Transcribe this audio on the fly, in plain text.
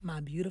my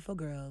beautiful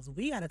girls,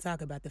 we got to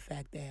talk about the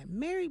fact that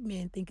married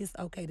men think it's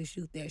okay to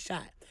shoot their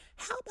shot.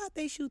 How about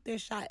they shoot their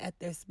shot at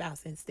their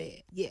spouse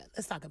instead? Yeah,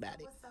 let's talk about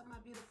it. What's up, my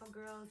beautiful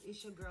girls?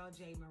 It's your girl,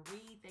 J.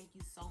 Marie. Thank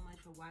you so much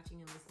for watching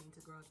and listening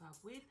to Girl Talk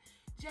with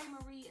J.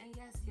 Marie. And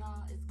yes,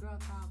 y'all, it's Girl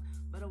Talk,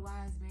 but a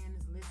wise man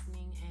is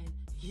listening. And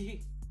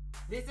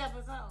this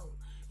episode,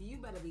 you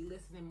better be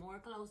listening more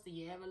close than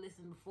you ever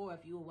listened before if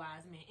you're a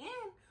wise man.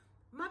 And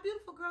my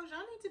beautiful girls, y'all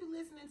need to be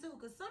listening too,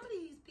 because some of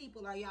these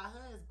people are y'all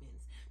husbands.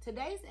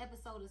 Today's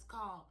episode is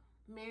called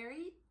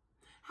Married.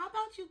 How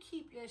about you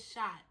keep your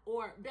shot,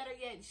 or better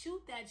yet,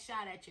 shoot that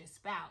shot at your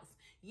spouse?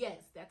 Yes,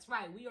 that's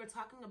right. We are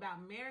talking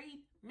about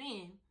married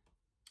men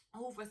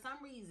who, for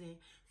some reason,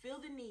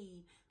 feel the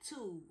need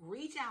to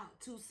reach out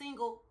to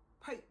single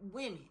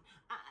women.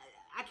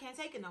 I can't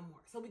take it no more.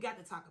 So we got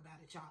to talk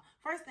about it, y'all.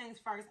 First things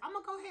first, I'm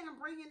going to go ahead and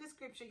bring in the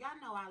scripture. Y'all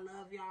know I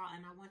love y'all,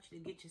 and I want you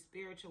to get your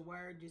spiritual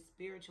word, your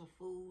spiritual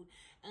food.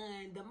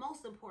 And the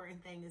most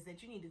important thing is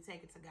that you need to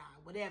take it to God,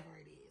 whatever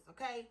it is,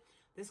 okay?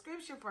 The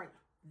scripture for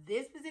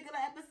this particular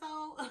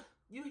episode,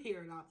 you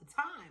hear it all the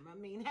time. I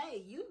mean,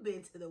 hey, you've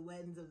been to the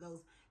weddings of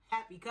those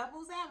happy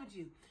couples, haven't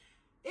you?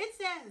 It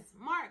says,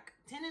 Mark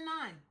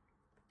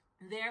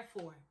 10:9,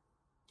 therefore,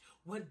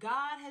 what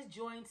God has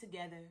joined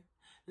together,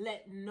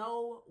 let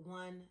no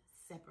one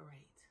separate.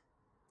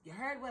 You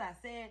heard what I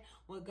said?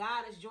 What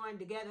God has joined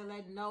together,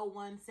 let no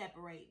one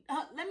separate.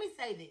 Let me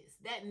say this,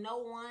 that no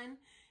one,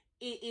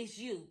 it's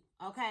you,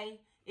 okay?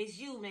 It's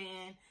you,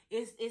 man.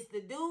 It's the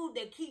dude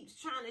that keeps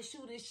trying to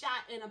shoot his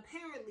shot, and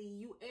apparently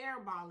you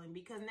airballing,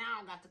 because now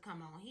I got to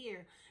come on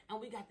here and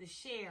we got to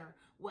share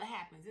what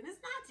happens. And it's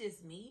not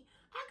just me.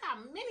 I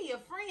got many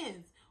of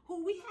friends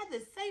who we had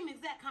the same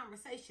exact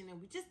conversation,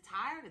 and we're just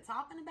tired of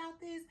talking about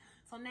this.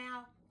 So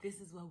now this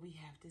is what we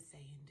have to say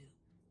and do.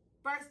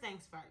 First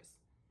things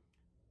first,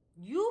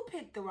 you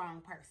picked the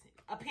wrong person,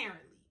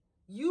 apparently.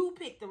 You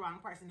picked the wrong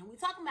person. And we're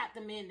talking about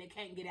the men that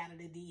can't get out of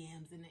the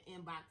DMs and the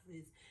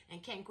inboxes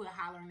and can't quit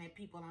hollering at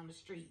people on the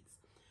streets.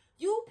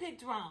 You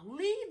picked wrong.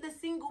 Leave the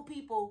single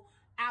people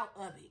out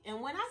of it.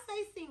 And when I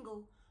say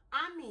single,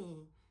 I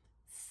mean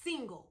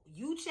single.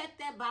 You check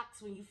that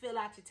box when you fill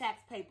out your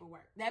tax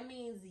paperwork. That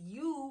means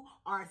you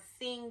are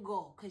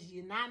single because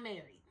you're not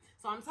married.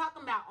 So I'm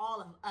talking about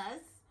all of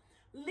us.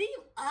 Leave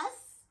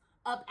us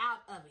up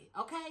out of it,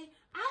 okay? I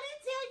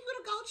didn't tell you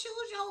to go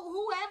choose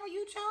whoever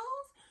you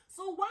chose.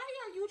 So why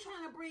are you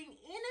trying to bring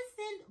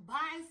innocent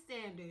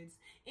bystanders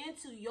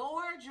into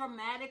your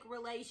dramatic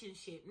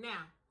relationship?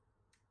 Now,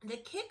 the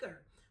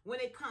kicker when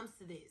it comes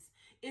to this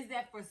is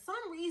that for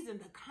some reason,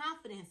 the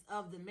confidence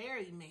of the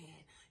married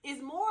man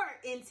is more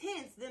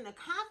intense than the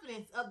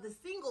confidence of the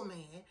single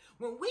man.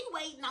 When we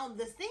waiting on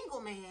the single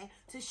man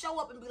to show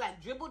up and be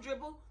like, dribble,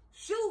 dribble,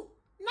 shoot.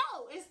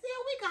 No, instead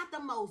we got the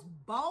most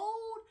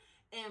bold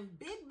and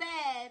big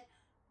bad,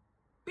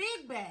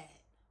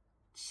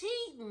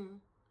 cheating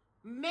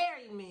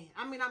married men.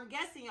 I mean, I'm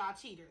guessing y'all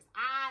cheaters.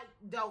 I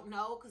don't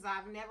know, because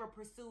I've never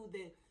pursued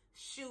the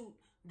shoot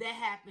that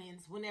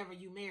happens whenever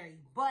you marry.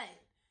 But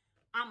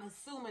I'm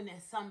assuming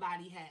that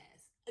somebody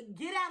has.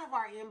 Get out of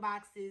our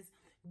inboxes.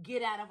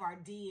 Get out of our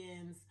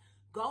DMs.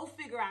 Go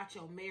figure out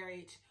your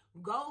marriage.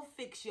 Go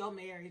fix your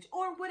marriage,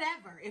 or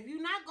whatever. If you're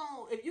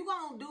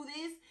gonna do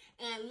this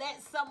and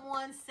let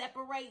someone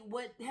separate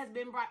what has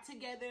been brought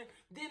together,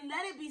 then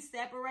let it be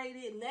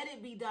separated. Let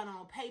it be done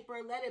on paper.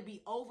 Let it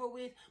be over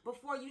with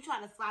before you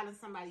try to slide in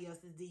somebody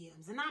else's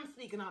DMs. And I'm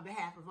speaking on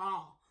behalf of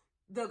all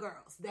the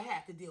girls that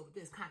have to deal with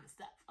this kind of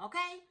stuff.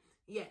 Okay?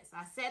 Yes,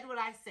 I said what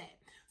I said.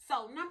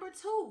 So number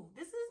 2,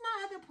 this is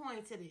my other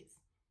point to this.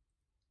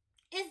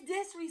 It's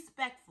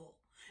disrespectful.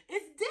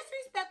 It's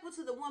disrespectful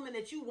to the woman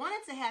that you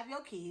wanted to have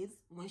your kids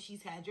when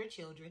she's had your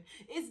children.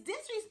 It's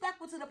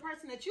disrespectful to the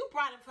person that you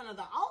brought in front of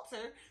the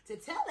altar to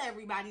tell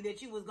everybody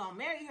that you was going to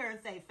marry her and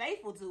stay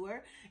faithful to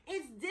her.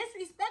 It's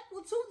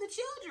disrespectful to the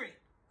children.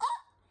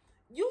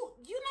 You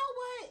know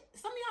what?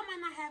 Some of y'all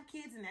might not have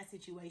kids in that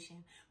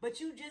situation, but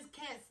you just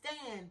can't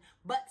stand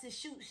but to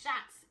shoot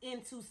shots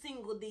into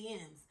single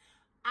DMs.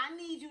 I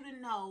need you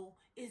to know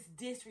it's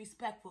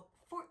disrespectful.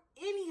 For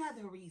any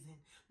other reason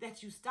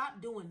that you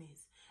stop doing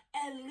this,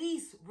 at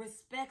least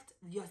respect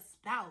your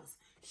spouse.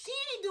 She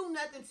ain't do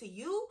nothing to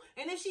you.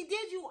 And if she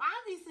did, you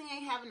obviously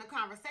ain't having a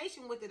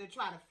conversation with her to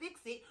try to fix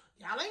it.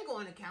 Y'all ain't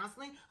going to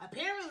counseling.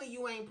 Apparently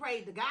you ain't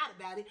prayed to God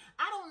about it.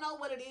 I don't know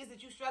what it is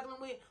that you're struggling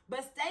with,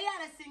 but stay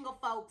out of single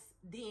folks'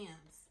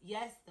 DMs.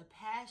 Yes, the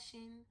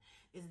passion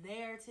is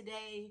there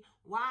today.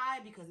 Why?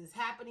 Because it's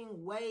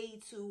happening way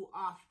too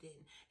often.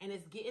 And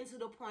it's getting to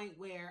the point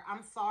where,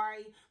 I'm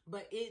sorry,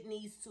 but it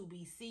needs to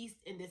be ceased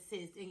and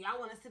desist. And y'all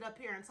want to sit up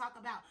here and talk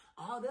about,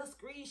 oh, they'll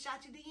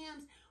screenshot your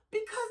DMs.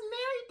 Because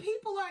married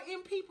people are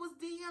in people's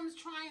DMs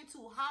trying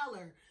to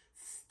holler.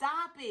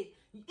 Stop it.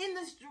 In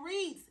the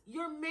streets,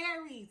 you're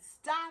married.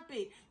 Stop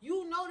it.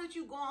 You know that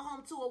you're going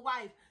home to a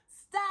wife.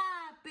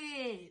 Stop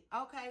it.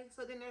 Okay,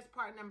 so then there's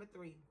part number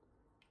 3.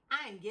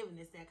 I ain't giving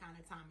this that kind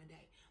of time of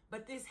day,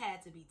 but this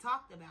had to be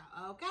talked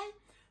about, okay?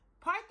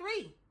 Part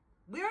 3,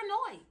 we're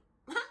annoyed.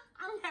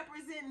 I'm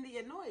representing the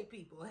annoyed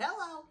people.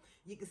 Hello.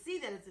 You can see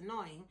that it's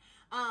annoying.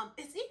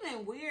 It's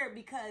even weird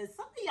because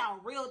some of y'all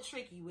real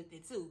tricky with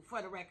it too,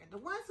 for the record. The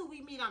ones who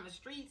we meet on the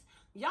streets,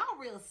 y'all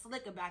real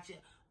slick about your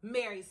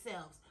married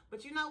selves.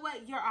 But you know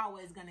what? You're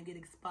always going to get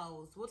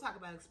exposed. We'll talk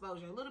about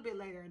exposure a little bit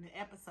later in the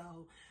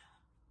episode.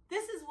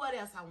 This is what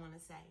else I want to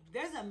say.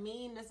 There's a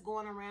meme that's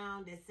going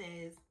around that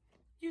says,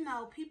 you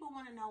know, people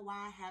want to know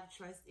why I have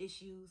trust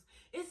issues.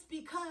 It's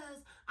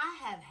because I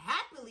have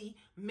happily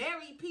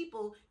married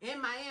people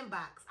in my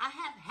inbox. I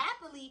have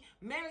happily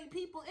married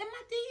people in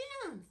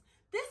my DMs.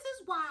 This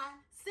is why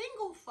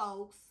single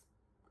folks,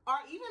 or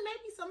even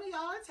maybe some of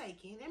y'all are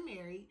taken and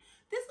married,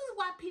 this is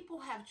why people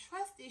have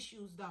trust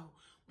issues though.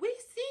 We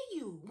see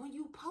you when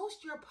you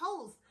post your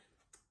post.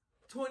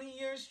 20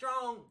 years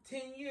strong,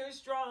 10 years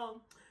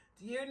strong.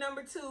 Year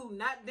number 2,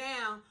 not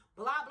down,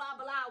 blah, blah,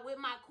 blah, with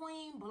my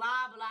queen,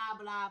 blah, blah,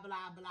 blah,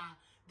 blah, blah.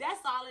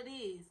 That's all it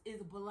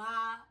is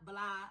blah,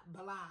 blah,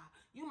 blah.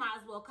 You might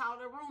as well call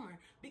it a rumor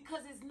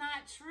because it's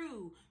not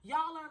true.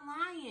 Y'all are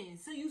lying.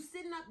 So you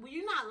sitting up, well,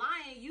 you're not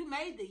lying. You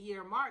made the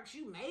year marks.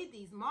 You made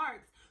these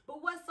marks.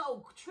 But what's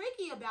so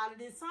tricky about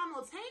it is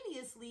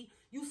simultaneously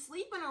you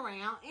sleeping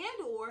around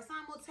and or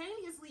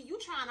simultaneously you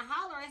trying to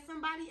holler at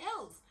somebody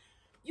else.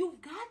 You've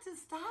got to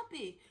stop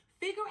it.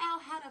 Figure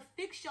out how to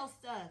fix your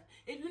stuff.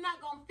 If you're not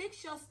going to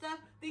fix your stuff,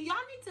 then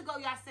y'all need to go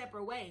y'all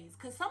separate ways.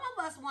 Because some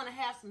of us want to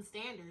have some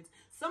standards.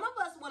 Some of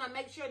us want to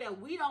make sure that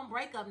we don't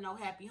break up no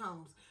happy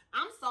homes.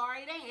 I'm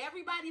sorry, it ain't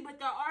everybody, but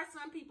there are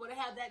some people that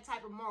have that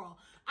type of moral.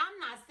 I'm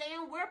not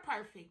saying we're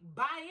perfect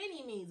by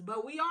any means,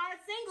 but we are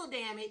single,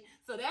 damn it.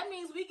 So that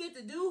means we get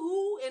to do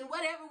who and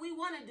whatever we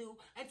want to do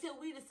until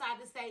we decide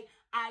to say,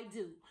 I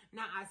do.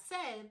 Now, I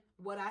said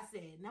what I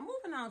said. Now,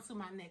 moving on to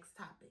my next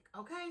topic,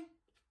 okay?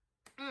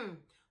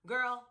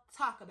 Girl,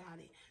 talk about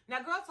it.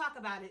 Now, girl, talk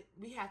about it.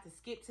 We have to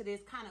skip to this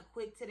kind of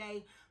quick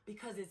today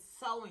because it's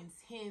so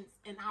intense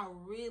and I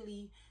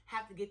really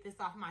have to get this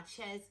off my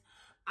chest.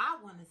 I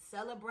want to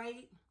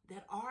celebrate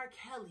that R.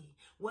 Kelly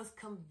was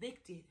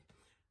convicted.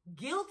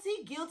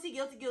 Guilty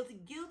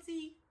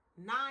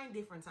 9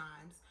 different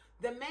times.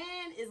 The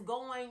man is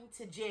going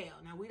to jail.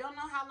 Now, we don't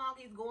know how long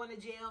he's going to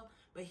jail,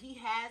 but he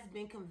has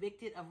been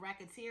convicted of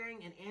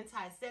racketeering and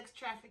anti-sex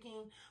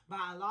trafficking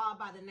by a law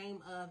by the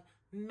name of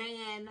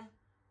Mann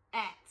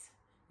Act.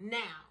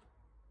 Now,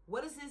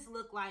 what does this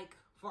look like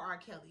for R.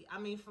 Kelly? I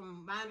mean,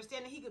 from my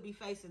understanding, he could be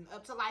facing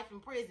up to life in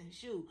prison,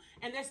 shoot.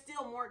 And there's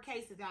still more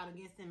cases out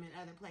against him in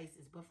other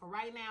places. But for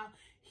right now,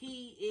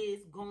 he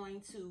is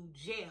going to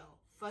jail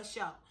for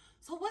sure.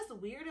 So what's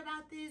weird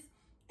about this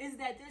is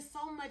that there's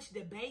so much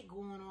debate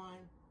going on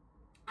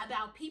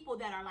about people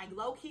that are like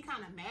low-key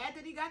kind of mad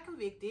that he got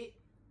convicted.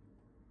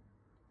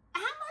 How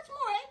much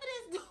more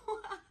evidence do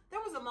I... There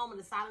was a moment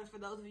of silence for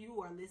those of you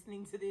who are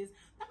listening to this.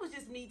 That was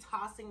just me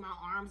tossing my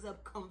arms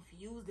up,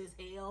 confused as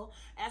hell,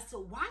 as to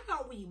why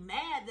are we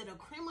mad that a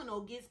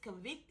criminal gets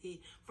convicted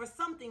for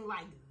something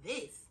like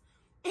this?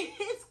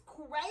 It's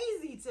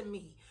crazy to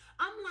me.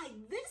 I'm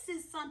like, this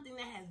is something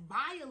that has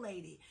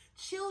violated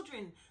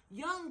children,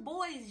 young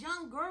boys,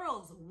 young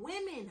girls,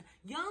 women,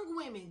 young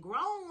women,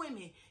 grown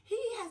women. He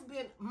has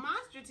been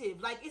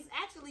monstrative. Like, it's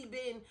actually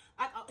been,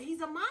 like, he's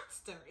a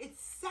monster.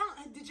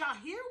 Did y'all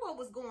hear what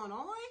was going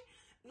on?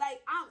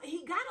 Like,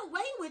 he got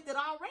away with it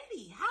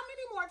already. How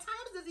many more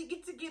times does he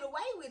get to get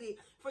away with it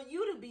for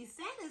you to be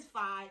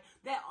satisfied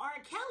that R.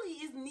 Kelly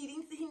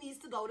he needs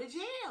to go to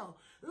jail?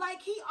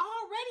 Like, he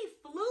already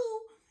flew.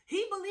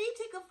 He believed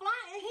he could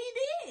fly, and he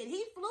did.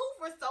 He flew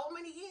for so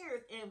many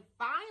years. And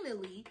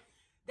finally,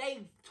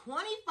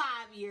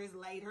 25 years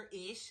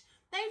later-ish,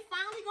 they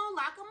finally gonna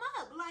lock him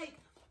up. Like,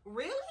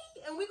 really?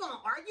 And we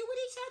gonna argue with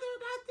each other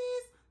about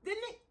this?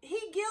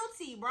 He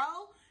guilty,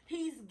 bro.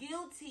 He's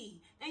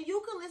guilty. And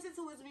you can listen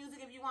to his music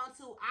if you want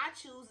to. I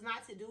choose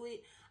not to do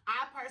it.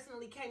 I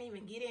personally can't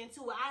even get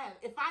into it.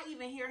 If I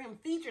even hear him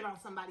featured on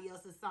somebody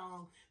else's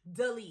song,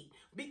 delete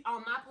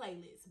on my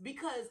playlist.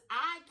 Because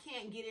I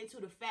can't get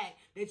into the fact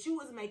that you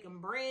was making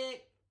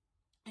bread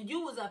and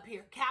you was up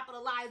here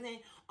capitalizing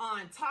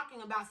on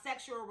talking about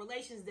sexual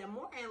relations that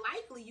more than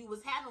likely you was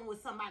having with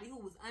somebody who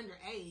was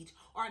underage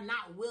or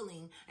not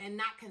willing and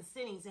not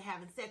consenting to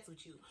having sex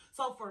with you.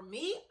 So for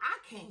me, I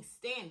can't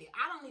stand it.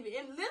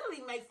 It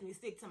literally makes me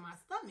sick to my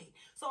stomach.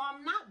 So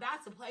I'm not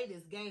about to play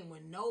this game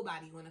with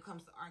nobody when it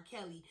comes to R.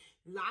 Kelly.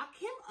 Lock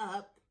him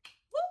up.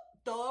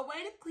 Whoop, throw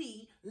away the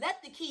key.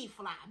 Let the key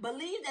fly.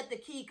 Believe that the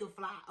key could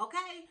fly.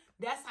 Okay?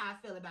 That's how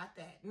I feel about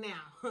that.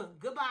 Now,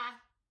 goodbye,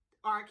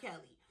 R.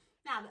 Kelly.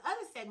 Now, the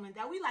other segment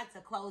that we like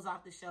to close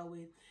off the show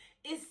with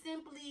is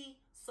simply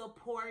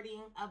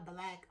supporting a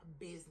black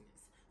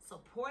business.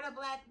 Support a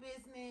black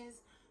business,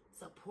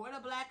 support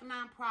a black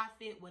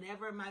nonprofit,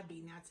 whatever it might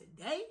be. Now,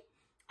 today,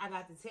 I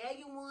got to tell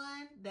you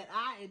one that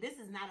this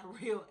is not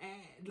a real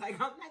ad. Like,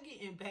 I'm not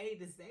getting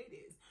paid to say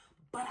this,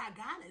 but I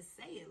gotta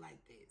say it like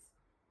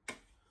this.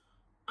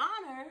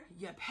 Honor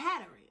your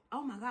pattern.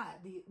 Oh my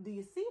God, do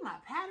you see my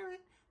pattern?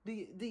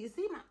 Do you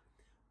see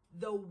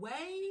the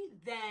way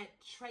that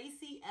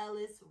Tracee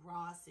Ellis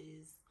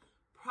Ross's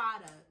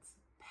product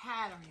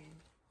pattern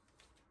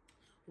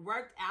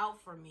worked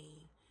out for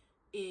me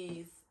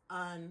is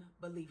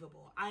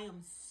unbelievable. I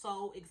am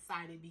so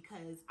excited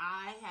because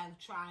I have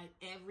tried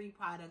every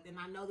product, and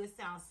I know this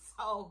sounds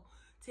so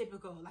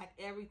typical, like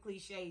every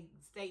cliche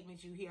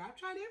statement you hear. I've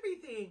tried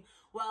everything.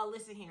 Well,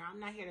 listen here, I'm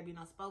not here to be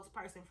no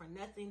spokesperson for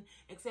nothing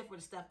except for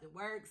the stuff that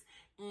works.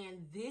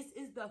 And this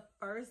is the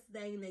first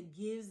thing that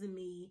gives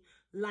me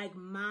like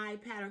my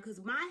pattern,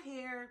 because my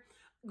hair,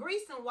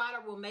 grease and water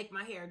will make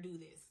my hair do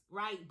this,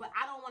 right? But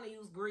I don't want to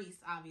use grease,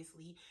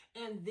 obviously.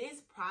 And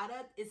this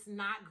product, it's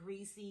not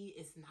greasy,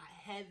 it's not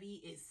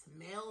heavy, it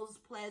smells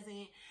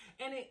pleasant,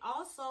 and it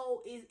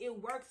also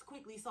it works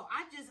quickly. So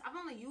I've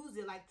only used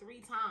it like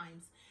 3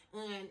 times,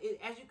 and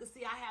as you can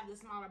see, I have the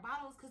smaller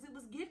bottles because it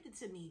was gifted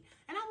to me.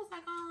 And I was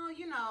like, oh,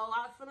 you know,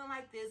 I was feeling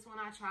like this when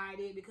I tried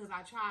it because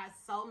I tried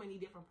so many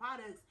different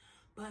products,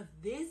 but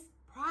this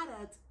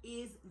product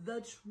is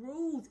the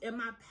truth, and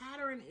my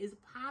pattern is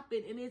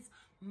popping, and it's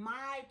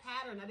my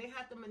pattern. I didn't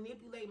have to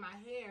manipulate my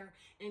hair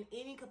in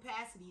any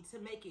capacity to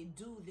make it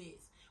do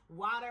this.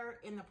 Water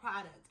in the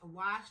product,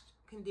 washed,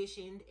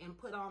 conditioned, and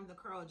put on the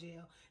curl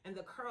gel, and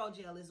the curl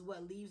gel is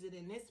what leaves it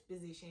in this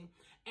position,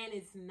 and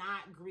it's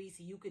not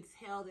greasy. You could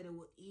tell that it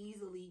will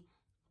easily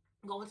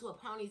go into a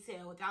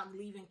ponytail without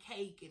leaving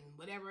cake and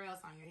whatever else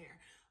on your hair.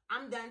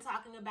 I'm done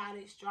talking about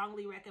it.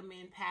 Strongly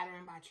recommend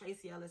Pattern by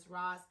Tracee Ellis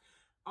Ross.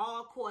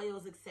 All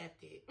coils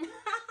accepted.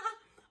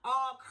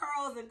 All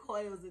curls and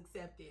coils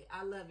accepted.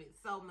 I love it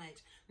so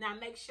much. Now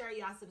make sure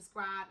y'all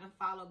subscribe and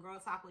follow Girl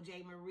Talk with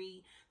J.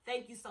 Marie.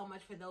 Thank you so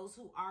much for those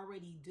who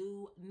already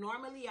do.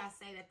 Normally I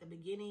say it at the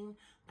beginning,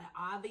 but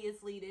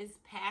obviously this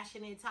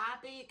passionate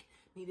topic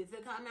needed to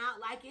come out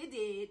like it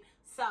did.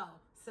 So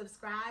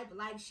subscribe,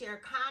 like, share,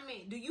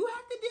 comment. Do you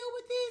have to deal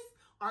with this?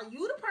 Are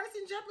you the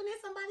person jumping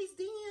in somebody's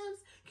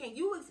DMs? Can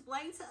you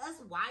explain to us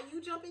why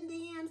you jump in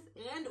DMs,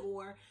 and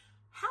or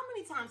how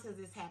many times has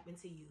this happened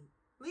to you?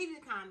 Leave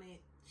a comment,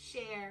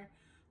 share.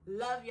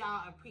 Love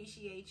y'all,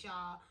 appreciate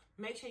y'all.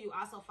 Make sure you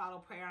also follow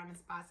Prayer on the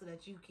Spot so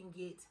that you can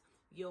get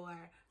your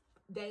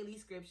daily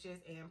scriptures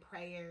and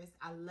prayers.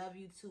 I love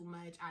you too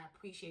much. I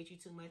appreciate you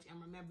too much.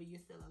 And remember, you're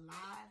still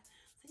alive,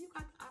 so you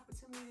got the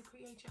opportunity to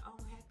create your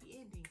own happy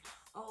ending.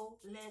 Oh,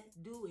 let's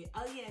do it.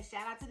 Oh yeah,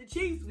 shout out to the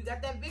Chiefs. We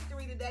got that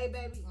victory today,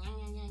 baby. Yang,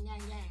 yang, yang,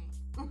 yang, yang.